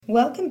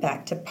Welcome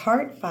back to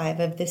part 5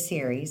 of the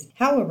series,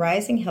 How Will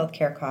Rising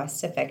Healthcare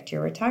Costs Affect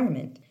Your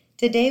Retirement?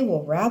 Today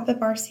we'll wrap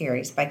up our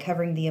series by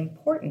covering the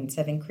importance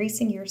of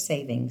increasing your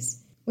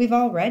savings. We've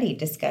already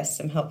discussed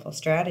some helpful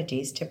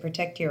strategies to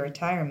protect your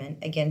retirement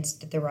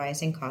against the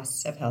rising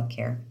costs of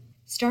healthcare.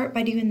 Start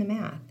by doing the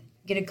math.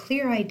 Get a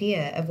clear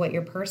idea of what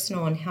your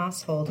personal and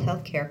household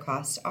healthcare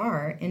costs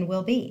are and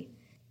will be.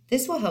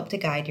 This will help to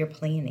guide your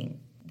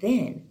planning.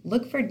 Then,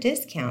 look for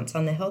discounts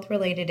on the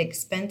health-related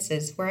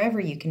expenses wherever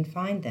you can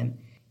find them.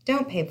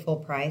 Don't pay full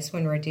price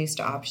when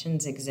reduced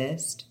options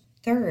exist.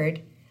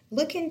 Third,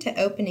 look into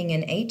opening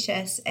an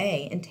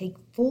HSA and take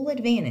full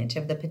advantage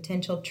of the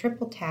potential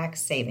triple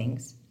tax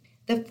savings.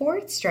 The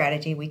fourth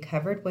strategy we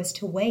covered was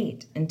to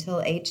wait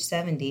until age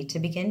 70 to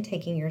begin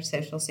taking your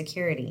Social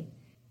Security.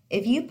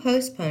 If you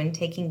postpone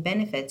taking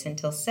benefits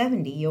until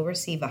 70, you'll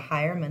receive a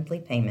higher monthly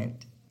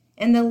payment.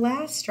 And the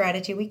last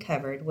strategy we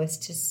covered was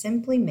to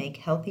simply make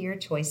healthier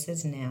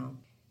choices now.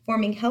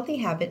 Forming healthy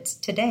habits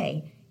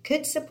today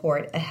could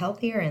support a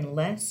healthier and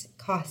less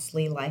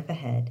costly life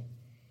ahead.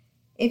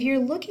 If you're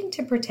looking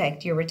to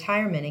protect your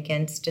retirement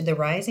against the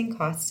rising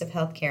costs of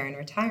healthcare in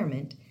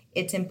retirement,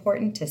 it's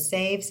important to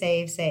save.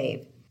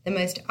 The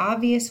most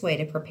obvious way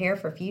to prepare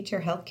for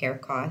future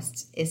healthcare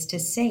costs is to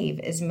save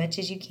as much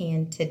as you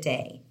can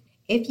today.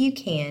 If you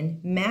can,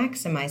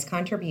 maximize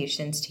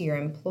contributions to your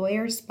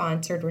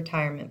employer-sponsored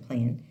retirement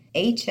plan,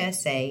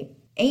 HSA,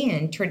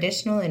 and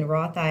traditional and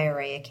Roth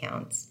IRA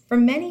accounts. For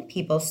many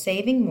people,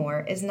 saving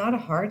more is not a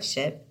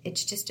hardship,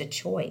 it's just a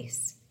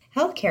choice.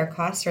 Healthcare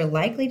costs are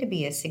likely to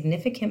be a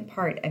significant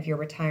part of your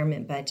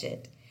retirement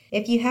budget.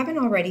 If you haven't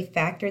already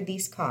factored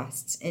these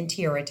costs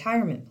into your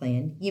retirement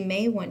plan, you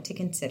may want to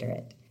consider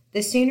it.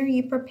 The sooner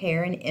you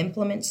prepare and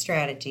implement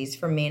strategies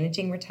for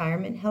managing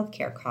retirement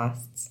healthcare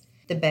costs,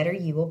 the better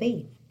you will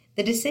be.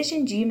 The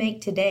decisions you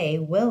make today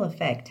will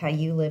affect how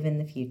you live in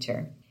the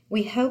future.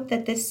 We hope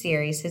that this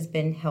series has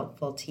been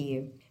helpful to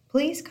you.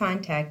 Please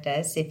contact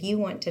us if you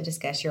want to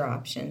discuss your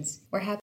options. We're happy